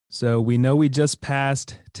So we know we just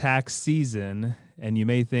passed tax season, and you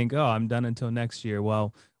may think, oh, I'm done until next year.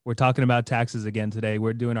 Well, we're talking about taxes again today.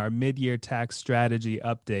 We're doing our mid-year tax strategy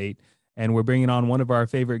update, and we're bringing on one of our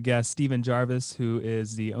favorite guests, Stephen Jarvis, who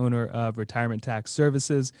is the owner of Retirement Tax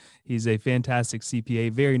Services. He's a fantastic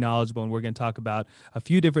CPA, very knowledgeable, and we're going to talk about a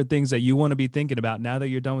few different things that you want to be thinking about now that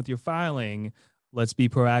you're done with your filing. Let's be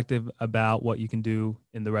proactive about what you can do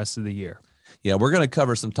in the rest of the year. Yeah, we're going to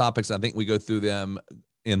cover some topics. I think we go through them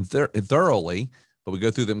thoroughly, but we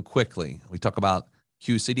go through them quickly. We talk about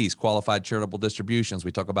QCDs, qualified charitable distributions.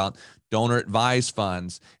 We talk about donor advised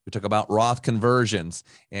funds. We talk about Roth conversions,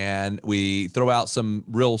 and we throw out some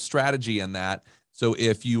real strategy in that. So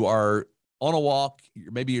if you are on a walk,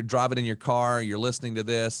 maybe you're driving in your car, you're listening to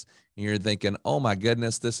this, and you're thinking, oh my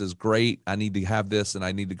goodness, this is great. I need to have this, and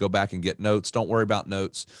I need to go back and get notes. Don't worry about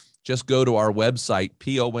notes. Just go to our website,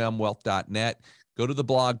 pomwealth.net. Go to the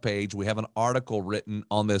blog page. We have an article written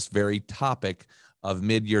on this very topic of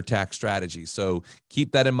mid-year tax strategy. So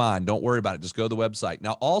keep that in mind. Don't worry about it. Just go to the website.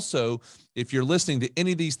 Now, also, if you're listening to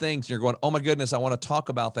any of these things, and you're going, oh my goodness, I want to talk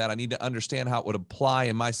about that. I need to understand how it would apply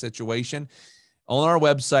in my situation. On our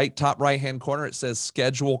website, top right-hand corner, it says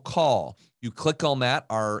schedule call. You click on that,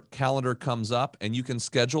 our calendar comes up, and you can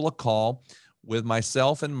schedule a call with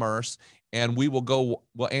myself and Merce. And we'll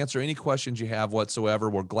answer any questions you have whatsoever.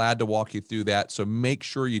 We're glad to walk you through that. So make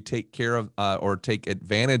sure you take care of or take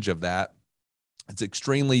advantage of that. It's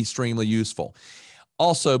extremely, extremely useful.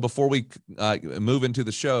 Also, before we move into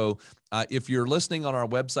the show, if you're listening on our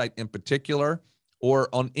website in particular, or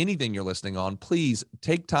on anything you're listening on, please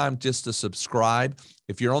take time just to subscribe.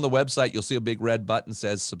 If you're on the website, you'll see a big red button that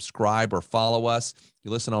says subscribe or follow us.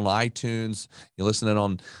 You listen on iTunes, you're listening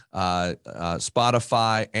on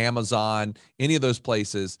Spotify, Amazon, any of those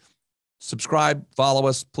places. Subscribe, follow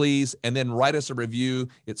us, please, and then write us a review.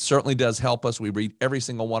 It certainly does help us. We read every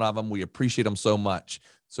single one of them. We appreciate them so much.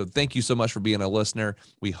 So thank you so much for being a listener.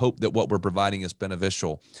 We hope that what we're providing is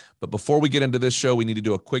beneficial. But before we get into this show, we need to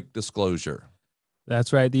do a quick disclosure.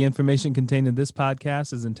 That's right. The information contained in this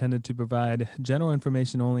podcast is intended to provide general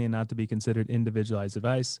information only and not to be considered individualized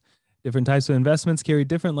advice. Different types of investments carry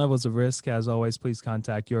different levels of risk. As always, please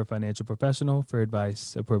contact your financial professional for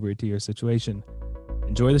advice appropriate to your situation.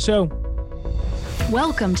 Enjoy the show.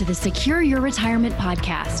 Welcome to the Secure Your Retirement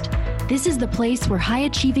podcast. This is the place where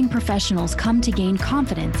high-achieving professionals come to gain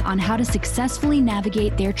confidence on how to successfully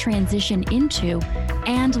navigate their transition into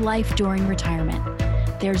and life during retirement.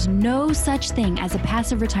 There's no such thing as a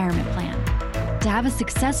passive retirement plan. To have a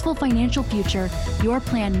successful financial future, your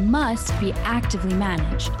plan must be actively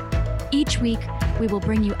managed. Each week, we will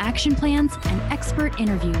bring you action plans and expert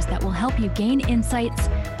interviews that will help you gain insights,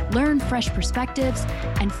 learn fresh perspectives,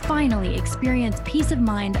 and finally experience peace of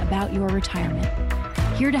mind about your retirement.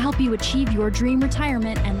 Here to help you achieve your dream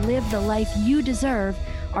retirement and live the life you deserve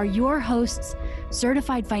are your hosts,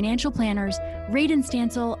 certified financial planners, Radon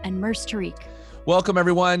Stansel and Merce Tariq. Welcome,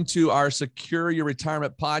 everyone, to our Secure Your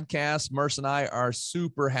Retirement podcast. Merce and I are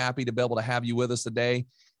super happy to be able to have you with us today.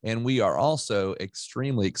 And we are also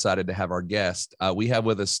extremely excited to have our guest. We have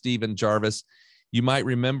with us Stephen Jarvis. You might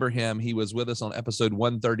remember him. He was with us on episode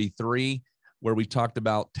 133, where we talked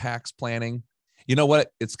about tax planning. You know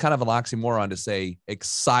what? It's kind of an oxymoron to say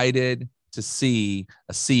excited to see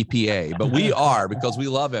a CPA, but we are because we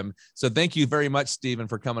love him. So thank you very much, Stephen,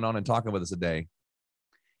 for coming on and talking with us today.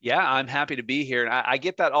 Yeah, I'm happy to be here. And I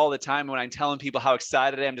get that all the time when I'm telling people how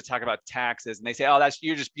excited I am to talk about taxes. And they say, oh,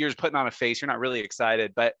 you're just putting on a face. You're not really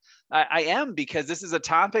excited. But I am, because this is a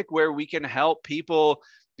topic where we can help people.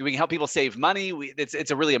 We can help people save money. It's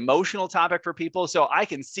a really emotional topic for people. So I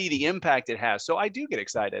can see the impact it has. So I do get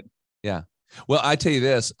excited. Yeah. Well, I tell you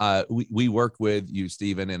this, we work with you,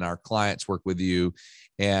 Stephen, and our clients work with you.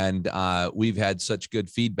 And we've had such good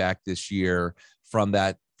feedback this year from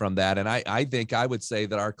that. And I think I would say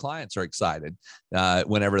that our clients are excited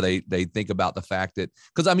whenever they think about the fact that,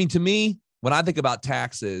 because I mean, to me, when I think about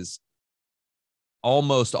taxes,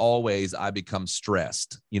 almost always I become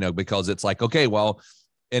stressed, because it's like, okay, well,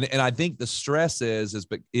 and I think the stress is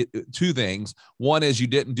two things. One is you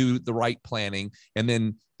didn't do the right planning. And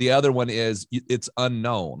then the other one is it's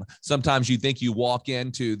unknown. Sometimes you think you walk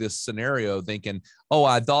into this scenario thinking, oh,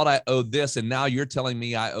 I thought I owed this, and now you're telling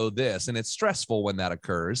me I owe this. And it's stressful when that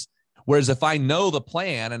occurs. Whereas if I know the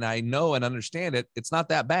plan and I know and understand it, it's not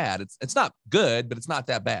that bad. It's not good, but it's not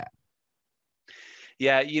that bad.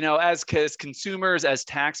 Yeah, as consumers, as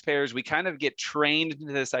taxpayers, we kind of get trained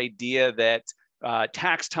into this idea that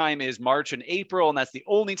tax time is March and April, and that's the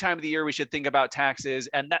only time of the year we should think about taxes.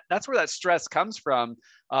 And that's where that stress comes from,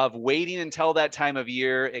 of waiting until that time of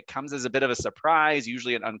year. It comes as a bit of a surprise,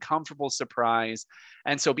 usually an uncomfortable surprise.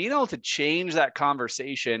 And so being able to change that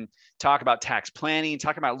conversation, talk about tax planning,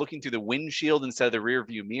 talk about looking through the windshield instead of the rear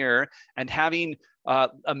view mirror, and having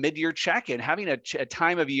a mid-year check-in, having a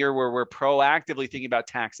time of year where we're proactively thinking about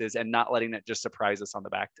taxes and not letting it just surprise us on the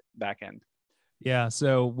back end. Yeah,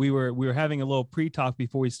 so we were having a little pre-talk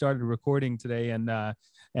before we started recording today, and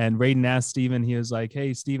Raiden asked Steven, he was like,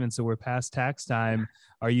 "Hey Steven, so we're past tax time.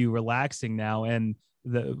 Are you relaxing now?" And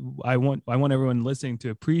I want everyone listening to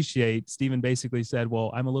appreciate Steven basically said,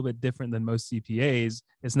 "Well, I'm a little bit different than most CPAs.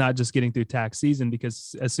 It's not just getting through tax season,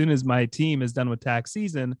 because as soon as my team is done with tax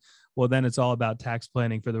season, well, then it's all about tax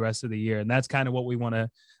planning for the rest of the year." And that's kind of what we want to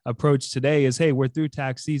approach today is, hey, we're through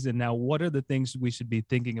tax season. Now, what are the things we should be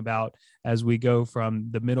thinking about as we go from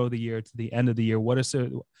the middle of the year to the end of the year? What are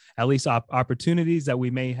at least opportunities that we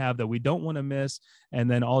may have that we don't want to miss? And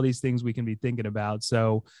then all these things we can be thinking about.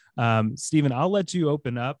 So, Steven, I'll let you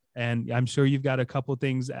open up, and I'm sure you've got a couple of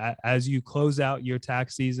things as you close out your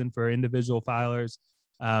tax season for individual filers,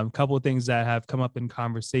 a couple of things that have come up in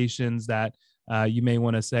conversations that you may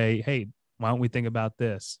want to say, hey, why don't we think about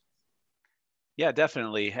this? Yeah,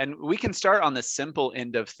 definitely. And we can start on the simple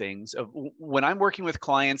end of things. When I'm working with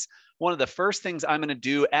clients, one of the first things I'm going to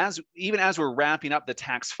do, even as we're wrapping up the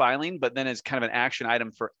tax filing, but then as kind of an action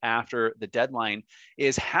item for after the deadline,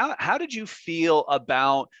 is how did you feel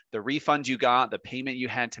about the refund you got, the payment you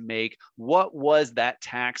had to make? What was that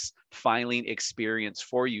tax filing experience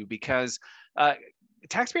for you? Because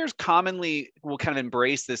taxpayers commonly will kind of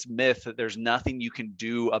embrace this myth that there's nothing you can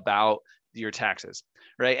do about your taxes,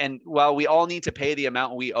 right? And while we all need to pay the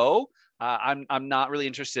amount we owe, I'm not really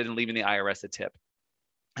interested in leaving the IRS a tip.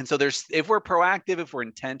 And so if we're proactive, if we're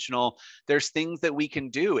intentional, there's things that we can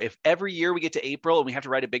do. If every year we get to April and we have to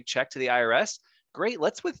write a big check to the IRS, great,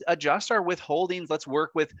 let's adjust our withholdings. Let's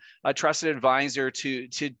work with a trusted advisor to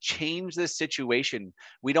change this situation.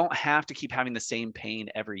 We don't have to keep having the same pain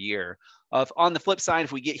every year. On the flip side,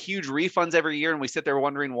 if we get huge refunds every year and we sit there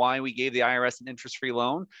wondering why we gave the IRS an interest-free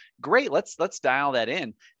loan, great, let's dial that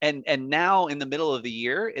in. And now in the middle of the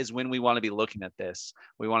year is when we want to be looking at this.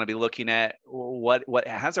 We want to be looking at what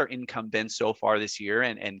has our income been so far this year,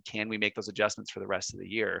 and can we make those adjustments for the rest of the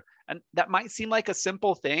year? And that might seem like a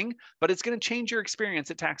simple thing, but it's going to change your experience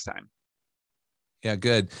at tax time. Yeah,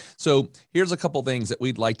 good. So here's a couple things that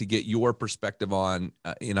we'd like to get your perspective on.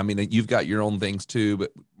 And I mean, you've got your own things too,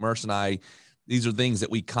 but Merce and I, these are things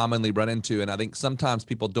that we commonly run into. And I think sometimes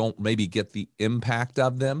people don't maybe get the impact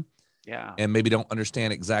of them. Yeah. And maybe don't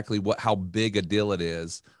understand exactly how big a deal it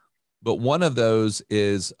is. But one of those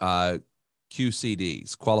is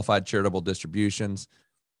QCDs, qualified charitable distributions.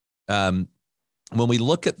 When we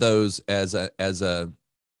look at those as the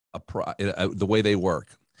way they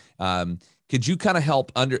work, could you kind of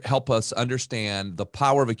help us understand the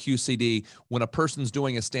power of a QCD when a person's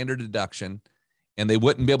doing a standard deduction and they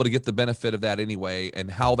wouldn't be able to get the benefit of that anyway,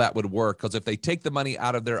 and how that would work? Because if they take the money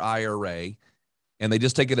out of their IRA and they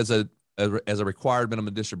just take it as a required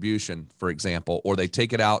minimum distribution, for example, or they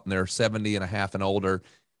take it out and they're 70 and a half and older,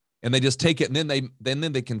 and they just take it and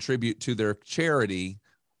then they contribute to their charity,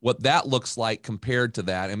 what that looks like compared to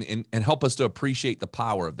that, and help us to appreciate the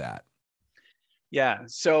power of that. Yeah.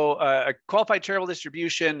 So a qualified charitable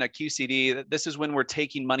distribution, a QCD, this is when we're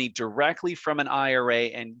taking money directly from an IRA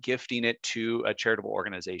and gifting it to a charitable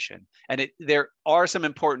organization. And there are some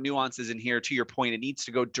important nuances in here. To your point, it needs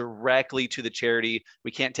to go directly to the charity.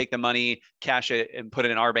 We can't take the money, cash it, and put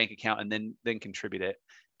it in our bank account and then contribute it.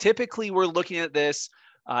 Typically, we're looking at this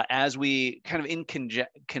as we kind of in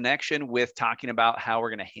connection with talking about how we're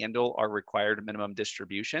going to handle our required minimum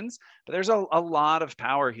distributions. But there's a lot of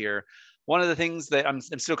power here. One of the things that I'm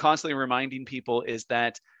still constantly reminding people is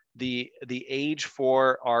that the age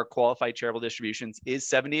for our qualified charitable distributions is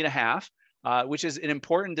 70 and a half, which is an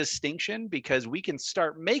important distinction because we can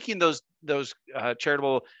start making those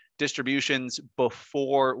charitable distributions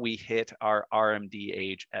before we hit our RMD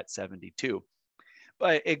age at 72.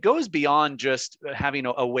 But it goes beyond just having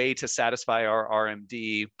a way to satisfy our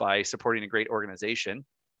RMD by supporting a great organization.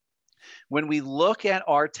 When we look at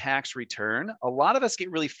our tax return, a lot of us get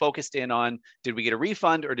really focused in on, did we get a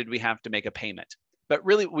refund or did we have to make a payment? But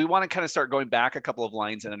really, we want to kind of start going back a couple of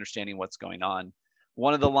lines and understanding what's going on.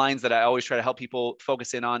 One of the lines that I always try to help people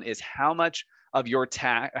focus in on is how much of your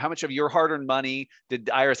hard-earned money did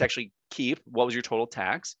the IRS actually keep? What was your total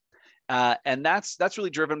tax? And that's really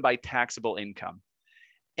driven by taxable income.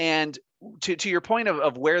 And to your point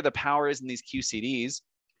of where the power is in these QCDs,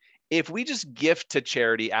 if we just gift to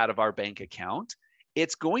charity out of our bank account,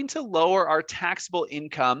 it's going to lower our taxable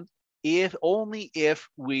income if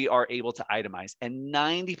we are able to itemize. And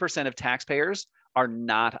 90% of taxpayers are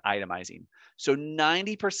not itemizing. So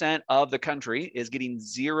 90% of the country is getting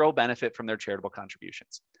zero benefit from their charitable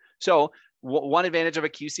contributions. So one advantage of a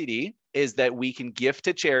QCD is that we can gift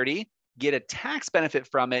to charity, get a tax benefit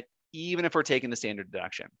from it, even if we're taking the standard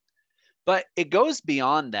deduction. But it goes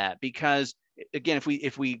beyond that, because again,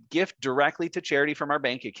 if we gift directly to charity from our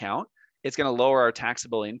bank account, it's going to lower our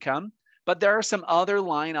taxable income. But there are some other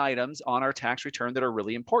line items on our tax return that are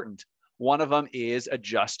really important. One of them is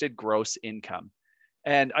adjusted gross income.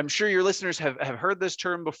 And I'm sure your listeners have heard this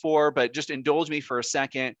term before, but just indulge me for a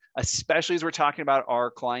second, especially as we're talking about our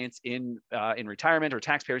clients in retirement or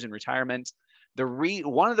taxpayers in retirement.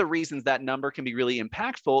 One of the reasons that number can be really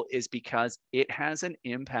impactful is because it has an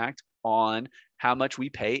impact on how much we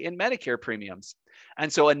pay in Medicare premiums.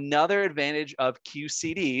 And so another advantage of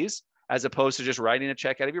QCDs, as opposed to just writing a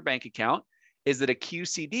check out of your bank account, is that a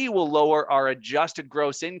QCD will lower our adjusted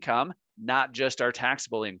gross income, not just our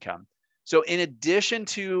taxable income. So in addition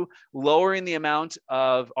to lowering the amount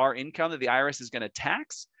of our income that the IRS is going to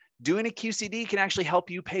tax, doing a QCD can actually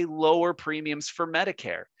help you pay lower premiums for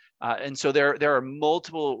Medicare. And so there are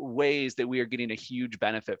multiple ways that we are getting a huge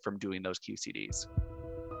benefit from doing those QCDs.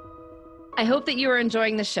 I hope that you are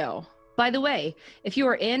enjoying the show. By the way, if you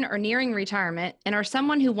are in or nearing retirement and are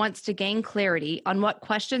someone who wants to gain clarity on what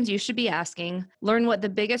questions you should be asking, learn what the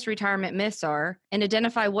biggest retirement myths are, and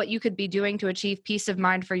identify what you could be doing to achieve peace of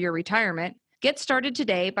mind for your retirement, get started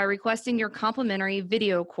today by requesting your complimentary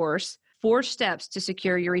video course, 4 Steps to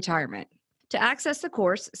Secure Your Retirement. To access the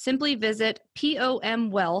course, simply visit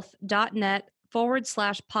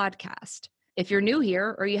pomwealth.net/podcast. If you're new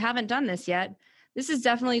here or you haven't done this yet, this is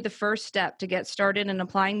definitely the first step to get started in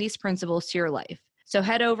applying these principles to your life. So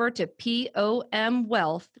head over to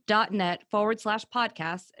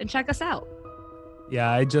pomwealth.net/podcast and check us out.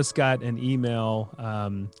 Yeah, I just got an email,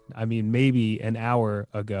 maybe an hour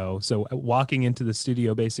ago. So walking into the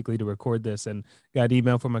studio basically to record this, and got an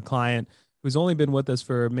email from a client who's only been with us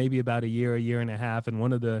for maybe about a year and a half. And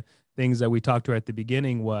one of the things that we talked to her at the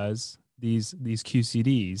beginning was these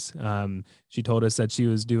QCDs. She told us that she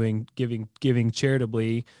was giving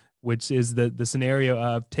charitably, which is the scenario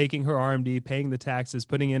of taking her RMD, paying the taxes,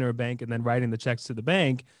 putting in her bank, and then writing the checks to the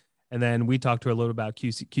bank. And then we talked to her a little about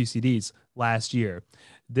QCDs last year.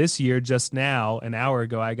 This year, just now, an hour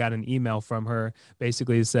ago, I got an email from her.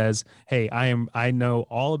 Basically, it says, "Hey, I know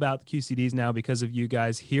all about QCDs now because of you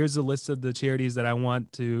guys. Here's a list of the charities that I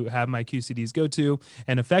want to have my QCDs go to."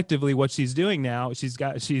 And effectively, what she's doing now, she's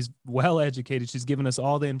well educated. She's given us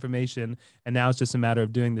all the information, and now it's just a matter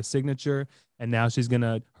of doing the signature. And now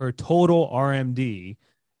her total RMD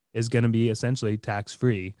is gonna be essentially tax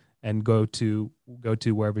free and go to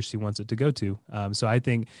wherever she wants it to go to. So I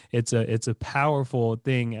think it's a powerful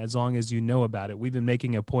thing as long as you know about it. We've been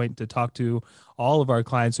making a point to talk to all of our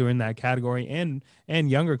clients who are in that category and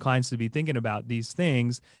younger clients to be thinking about these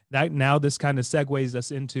things. That now this kind of segues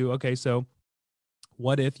us into, okay, so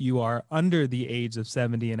what if you are under the age of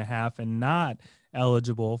 70 and a half and not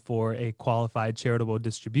eligible for a qualified charitable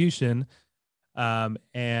distribution?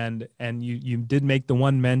 And you did make the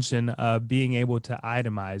one mention of being able to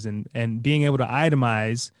itemize, and being able to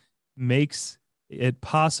itemize makes it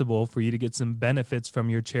possible for you to get some benefits from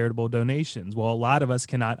your charitable donations. Well, a lot of us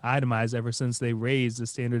cannot itemize ever since they raised the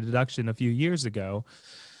standard deduction a few years ago.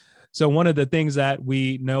 So one of the things that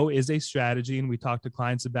we know is a strategy, and we talk to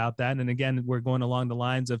clients about that. And again, we're going along the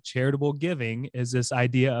lines of charitable giving, is this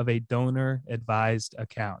idea of a donor advised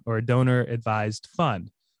account or a donor advised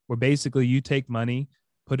fund, where basically you take money,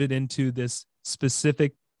 put it into this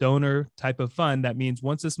specific donor type of fund. That means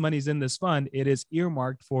once this money's in this fund, it is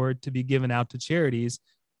earmarked for it to be given out to charities.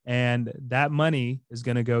 And that money is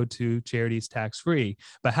going to go to charities tax-free.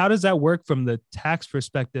 But how does that work from the tax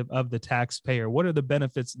perspective of the taxpayer? What are the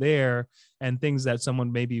benefits there and things that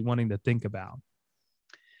someone may be wanting to think about?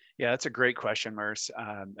 Yeah, that's a great question, Merce.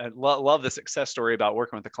 I love the success story about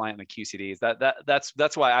working with the client in the QCDs.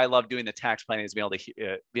 That's why I love doing the tax planning, is being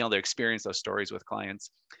able to experience those stories with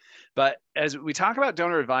clients. But as we talk about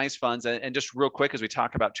donor advised funds, and just real quick, as we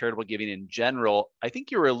talk about charitable giving in general, I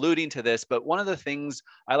think you were alluding to this, but one of the things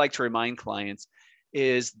I like to remind clients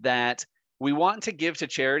is that we want to give to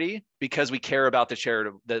charity because we care about the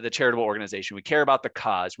charitable organization. We care about the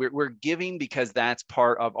cause. We're giving because that's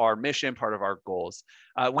part of our mission, part of our goals.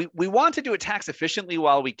 We want to do it tax efficiently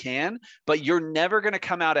while we can, but you're never going to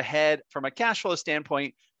come out ahead from a cash flow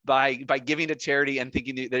standpoint by giving to charity and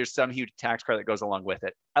thinking that there's some huge tax credit that goes along with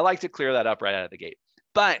it. I like to clear that up right out of the gate.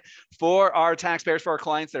 But for our taxpayers, for our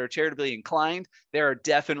clients that are charitably inclined, there are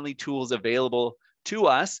definitely tools available to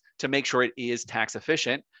us to make sure it is tax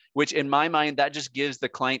efficient, which in my mind, that just gives the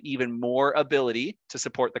client even more ability to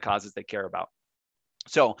support the causes they care about.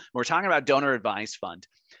 So we're talking about donor advised fund.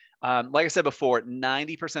 Like I said before,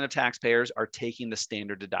 90% of taxpayers are taking the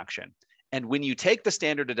standard deduction. And when you take the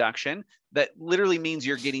standard deduction, that literally means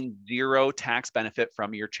you're getting zero tax benefit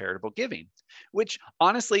from your charitable giving, which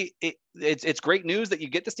honestly, it's great news that you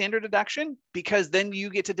get the standard deduction, because then you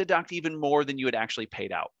get to deduct even more than you had actually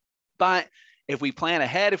paid out. But if we plan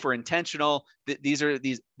ahead, if we're intentional, these are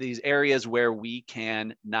these areas where we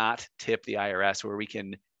can not tip the IRS, where we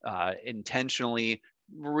can intentionally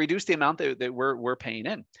reduce the amount that we're paying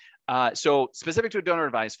in. So specific to a donor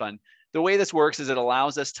advised fund, the way this works is it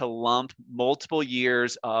allows us to lump multiple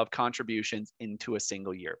years of contributions into a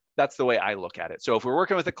single year. That's the way I look at it. So if we're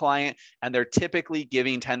working with a client and they're typically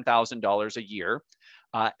giving $10,000 a year,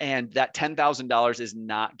 and that $10,000 is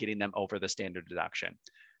not getting them over the standard deduction,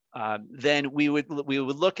 then we would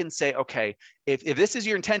look and say, okay, if this is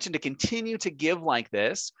your intention to continue to give like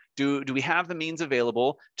this, do we have the means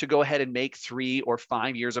available to go ahead and make 3 or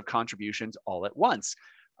 5 years of contributions all at once?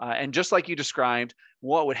 And just like you described,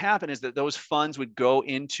 what would happen is that those funds would go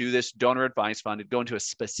into this donor advised fund, it'd go into a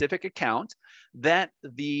specific account that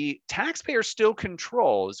the taxpayer still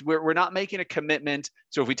controls. We're not making a commitment.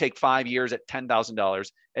 So if we take 5 years at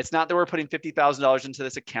 $10,000, it's not that we're putting $50,000 into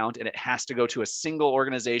this account and it has to go to a single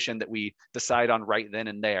organization that we decide on right then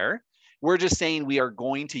and there. We're just saying we are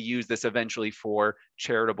going to use this eventually for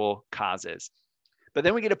charitable causes. But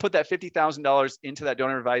then we get to put that $50,000 into that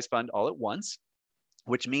donor advised fund all at once,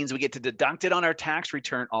 which means we get to deduct it on our tax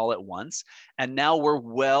return all at once. And now we're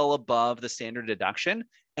well above the standard deduction,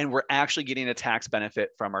 and we're actually getting a tax benefit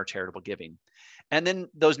from our charitable giving. And then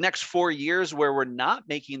those next 4 years where we're not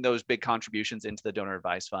making those big contributions into the donor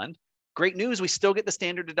advised fund, great news, we still get the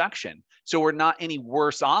standard deduction. So we're not any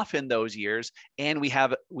worse off in those years. And we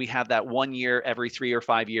have that 1 year every 3 or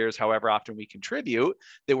 5 years, however often we contribute,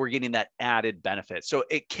 that we're getting that added benefit. So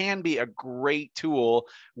it can be a great tool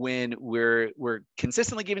when we're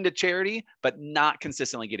consistently giving to charity, but not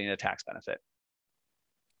consistently getting a tax benefit.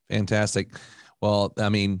 Fantastic. Well, I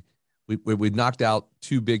mean, we've knocked out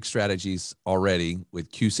 2 big strategies already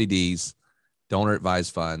with QCDs, donor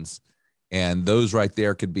advised funds. And those right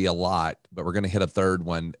there could be a lot, but we're going to hit a third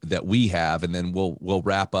one that we have, and then we'll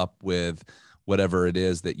wrap up with whatever it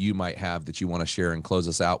is that you might have that you want to share and close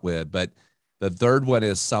us out with. But the third one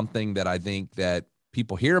is something that I think that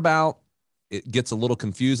people hear about. It gets a little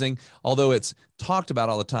confusing, although it's talked about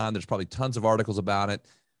all the time. There's probably tons of articles about it,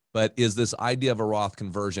 but is this idea of a Roth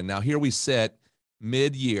conversion. Now, here we sit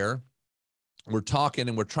mid-year. We're talking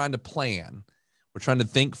and we're trying to plan. We're trying to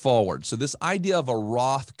think forward. So this idea of a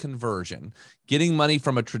Roth conversion, getting money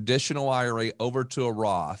from a traditional IRA over to a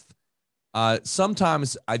Roth,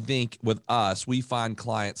 sometimes I think with us, we find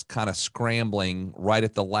clients kind of scrambling right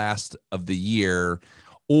at the last of the year,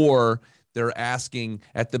 or they're asking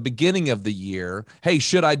at the beginning of the year, hey,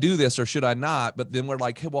 should I do this or should I not? But then we're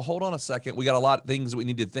like, hey, well, hold on a second. We got a lot of things we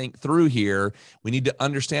need to think through here. We need to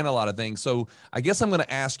understand a lot of things. So I guess I'm going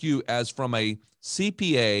to ask you, as from a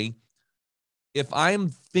CPA, if I'm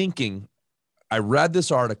thinking, I read this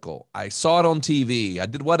article, I saw it on TV, I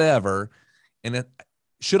did whatever, and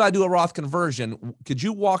should I do a Roth conversion? Could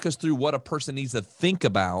you walk us through what a person needs to think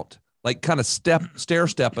about, like kind of stair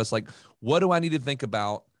step us, like what do I need to think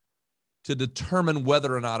about to determine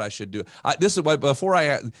whether or not I should do it? This is what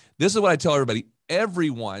I tell everybody: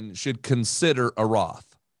 everyone should consider a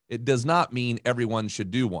Roth. It does not mean everyone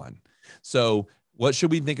should do one. So what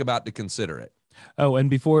should we think about to consider it? Oh, and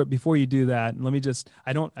before you do that, let me just,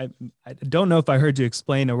 I don't know if I heard you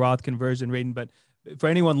explain a Roth conversion, Radon, but for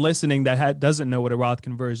anyone listening that doesn't know what a Roth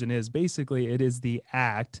conversion is, basically it is the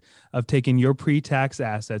act of taking your pre-tax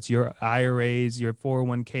assets, your IRAs, your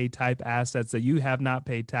 401k type assets that you have not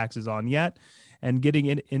paid taxes on yet, and getting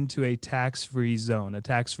it into a tax-free zone, a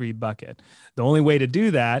tax-free bucket. The only way to do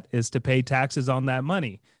that is to pay taxes on that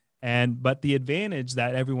money. But the advantage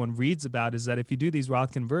that everyone reads about is that if you do these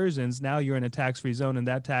Roth conversions, now you're in a tax-free zone, and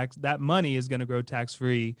that money is going to grow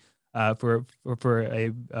tax-free for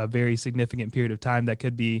a very significant period of time. That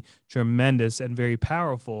could be tremendous and very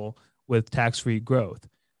powerful with tax-free growth.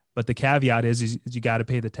 But the caveat is you got to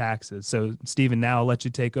pay the taxes. So Stephen, now I'll let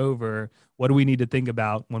you take over. What do we need to think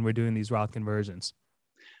about when we're doing these Roth conversions?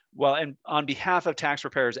 Well, and on behalf of tax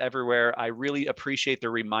preparers everywhere, I really appreciate the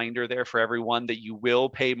reminder there for everyone that you will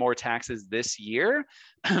pay more taxes this year,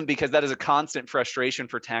 because that is a constant frustration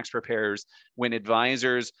for tax preparers when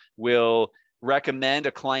advisors will recommend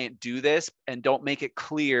a client do this and don't make it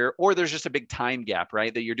clear, or there's just a big time gap,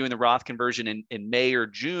 right? That you're doing the Roth conversion in May or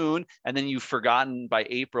June, and then you've forgotten by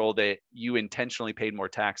April that you intentionally paid more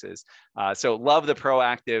taxes. So love the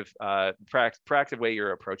proactive way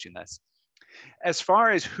you're approaching this. As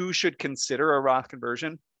far as who should consider a Roth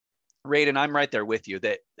conversion, Radon, I'm right there with you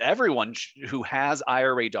that everyone who has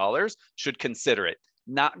IRA dollars should consider it.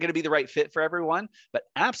 Not going to be the right fit for everyone, but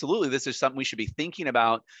absolutely, this is something we should be thinking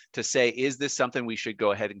about to say, is this something we should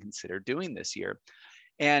go ahead and consider doing this year?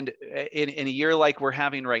 And in a year like we're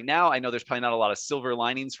having right now, I know there's probably not a lot of silver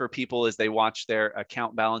linings for people as they watch their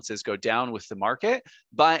account balances go down with the market.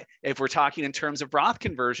 But if we're talking in terms of Roth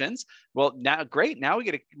conversions, well, now great. Now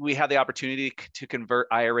we have the opportunity to convert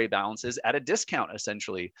IRA balances at a discount,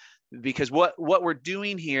 essentially. Because what we're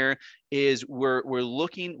doing here is we're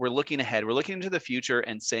looking ahead, we're looking into the future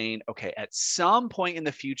and saying, okay, at some point in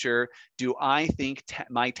the future, do I think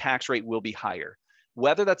my tax rate will be higher?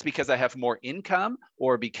 Whether that's because I have more income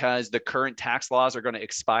or because the current tax laws are going to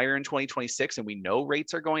expire in 2026 and we know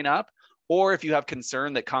rates are going up, or if you have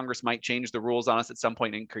concern that Congress might change the rules on us at some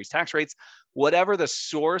point and increase tax rates, whatever the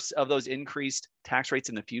source of those increased tax rates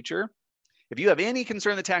in the future, if you have any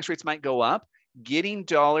concern that tax rates might go up, getting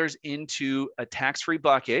dollars into a tax-free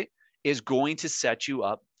bucket is going to set you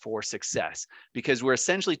up for success, because we're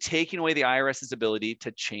essentially taking away the IRS's ability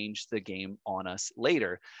to change the game on us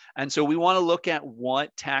later. And so we want to look at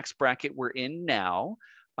what tax bracket we're in now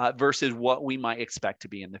versus what we might expect to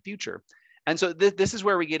be in the future. And so this is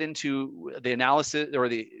where we get into the analysis, or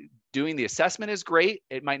doing the assessment is great.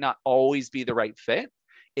 It might not always be the right fit.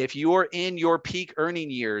 If you're in your peak earning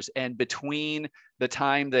years and between the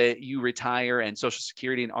time that you retire and Social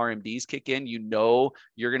Security and RMDs kick in, you know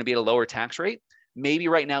you're going to be at a lower tax rate, maybe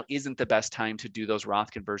right now isn't the best time to do those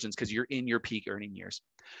Roth conversions because you're in your peak earning years.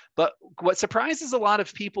 But what surprises a lot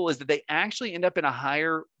of people is that they actually end up in a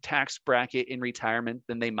higher tax bracket in retirement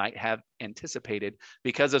than they might have anticipated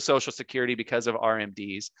because of Social Security, because of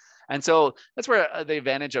RMDs. And so that's where the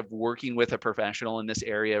advantage of working with a professional in this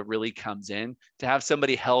area really comes in, to have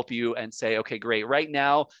somebody help you and say, okay, great. Right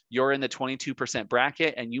now you're in the 22%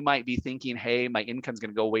 bracket and you might be thinking, hey, my income's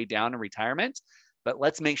going to go way down in retirement, but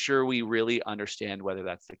let's make sure we really understand whether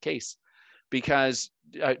that's the case. Because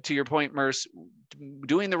to your point, Merce,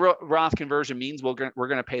 doing the Roth conversion means we're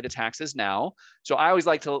going to pay the taxes now. So I always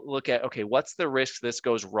like to look at, okay, what's the risk this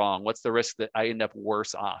goes wrong? What's the risk that I end up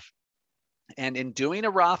worse off? And in doing a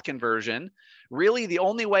Roth conversion, really the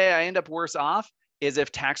only way I end up worse off is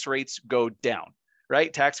if tax rates go down,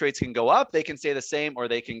 right? Tax rates can go up, they can stay the same, or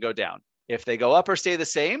they can go down. If they go up or stay the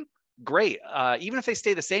same, great. Even if they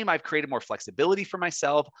stay the same, I've created more flexibility for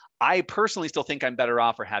myself. I personally still think I'm better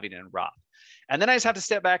off for having it in Roth. And then I just have to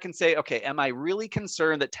step back and say, okay, am I really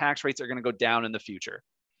concerned that tax rates are going to go down in the future?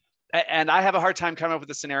 And I have a hard time coming up with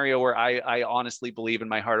a scenario where I honestly believe in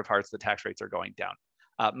my heart of hearts that tax rates are going down.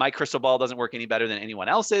 My crystal ball doesn't work any better than anyone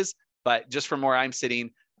else's, but just from where I'm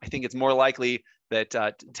sitting, I think it's more likely that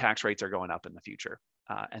tax rates are going up in the future.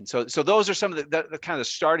 And so those are some of the kind of the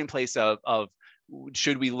starting place of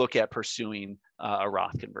should we look at pursuing a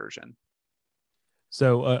Roth conversion.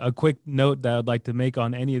 So a quick note that I'd like to make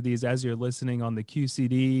on any of these as you're listening on the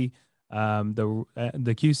QCD,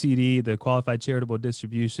 the QCD, the qualified charitable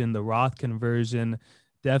distribution, the Roth conversion,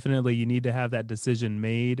 definitely you need to have that decision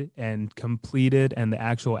made and completed and the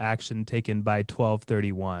actual action taken by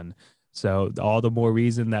 12/31. So all the more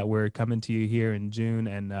reason that we're coming to you here in June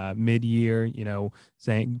and mid-year,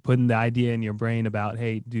 putting the idea in your brain about,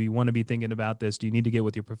 hey, do you want to be thinking about this? Do you need to get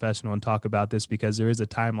with your professional and talk about this? Because there is a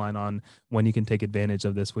timeline on when you can take advantage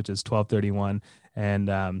of this, which is 12/31.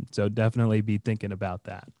 And so definitely be thinking about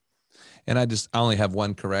that. And I only have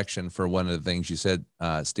one correction for one of the things you said,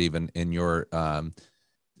 Stephen, in your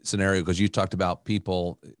scenario, because you talked about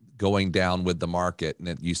people going down with the market,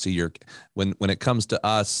 and you see when it comes to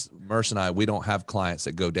us, Merce and I, we don't have clients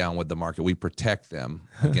that go down with the market. We protect them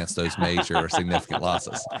against those major or significant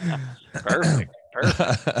losses. Perfect.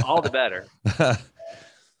 All the better.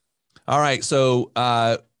 All right. So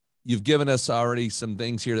you've given us already some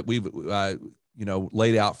things here that we've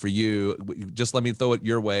laid out for you. Just let me throw it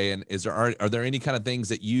your way. And are there any kind of things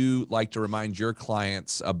that you like to remind your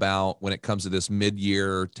clients about when it comes to this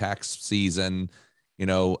mid-year tax season,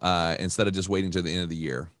 instead of just waiting to the end of the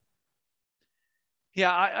year?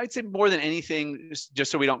 Yeah, I'd say more than anything,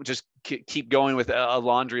 just so we don't just keep going with a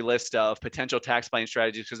laundry list of potential tax planning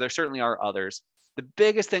strategies, because there certainly are others. The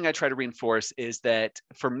biggest thing I try to reinforce is that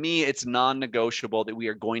for me, it's non-negotiable that we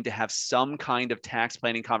are going to have some kind of tax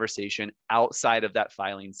planning conversation outside of that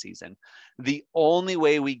filing season. The only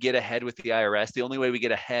way we get ahead with the IRS, the only way we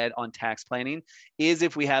get ahead on tax planning is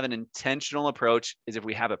if we have an intentional approach, is if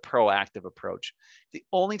we have a proactive approach. The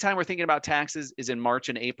only time we're thinking about taxes is in March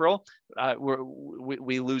and April.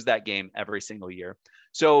 We lose that game every single year.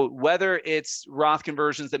 So whether it's Roth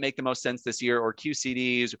conversions that make the most sense this year, or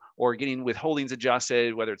QCDs, or getting withholdings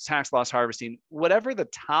adjusted, whether it's tax loss harvesting, whatever the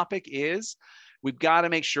topic is, we've got to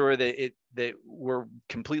make sure that we're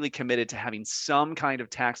completely committed to having some kind of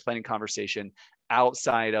tax planning conversation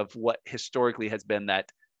outside of what historically has been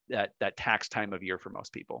that tax time of year for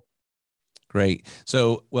most people. Great.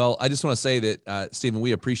 So, well, I just want to say that, Stephen,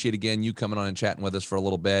 we appreciate again you coming on and chatting with us for a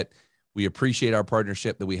little bit. We appreciate our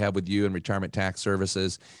partnership that we have with you and Retirement Tax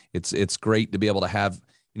Services. It's great to be able to have,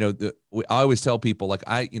 I always tell people, like,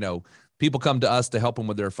 people come to us to help them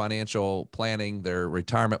with their financial planning, their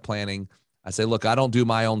retirement planning. I say, look, I don't do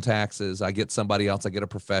my own taxes. I get somebody else. I get a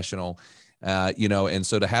professional, and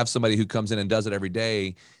so to have somebody who comes in and does it every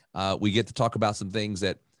day, we get to talk about some things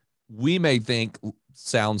that we may think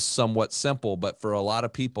sounds somewhat simple, but for a lot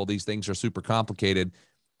of people, these things are super complicated.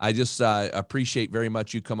 I just appreciate very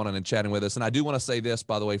much you coming on and chatting with us. And I do want to say this,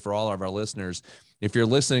 by the way, for all of our listeners, if you're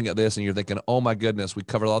listening to this and you're thinking, oh my goodness, we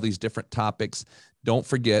covered all these different topics, don't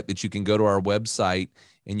forget that you can go to our website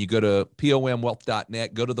and you go to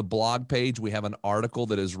pomwealth.net, go to the blog page. We have an article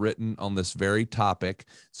that is written on this very topic.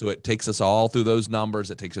 So it takes us all through those numbers.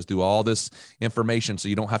 It takes us through all this information. So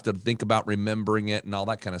you don't have to think about remembering it and all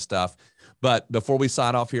that kind of stuff. But before we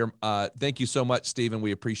sign off here, thank you so much, Stephen.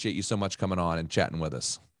 We appreciate you so much coming on and chatting with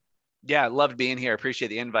us. Yeah, I loved being here. Appreciate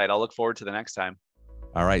the invite. I'll look forward to the next time.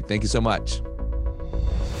 All right. Thank you so much.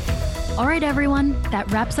 All right, everyone.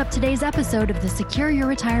 That wraps up today's episode of the Secure Your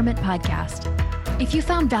Retirement podcast. If you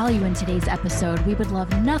found value in today's episode, we would love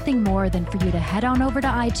nothing more than for you to head on over to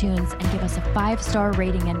iTunes and give us a 5-star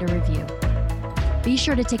rating and a review. Be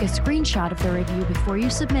sure to take a screenshot of the review before you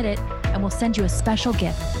submit it, and we'll send you a special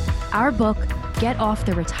gift. Our book, Get Off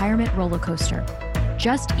the Retirement Roller Coaster.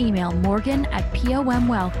 Just email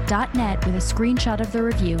morgan@pomwealth.net with a screenshot of the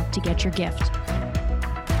review to get your gift.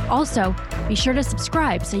 Also, be sure to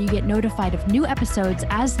subscribe so you get notified of new episodes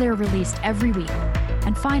as they're released every week.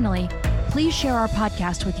 And finally, please share our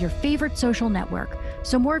podcast with your favorite social network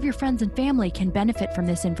so more of your friends and family can benefit from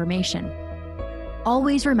this information.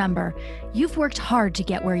 Always remember, you've worked hard to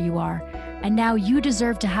get where you are, and now you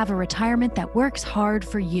deserve to have a retirement that works hard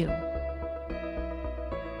for you.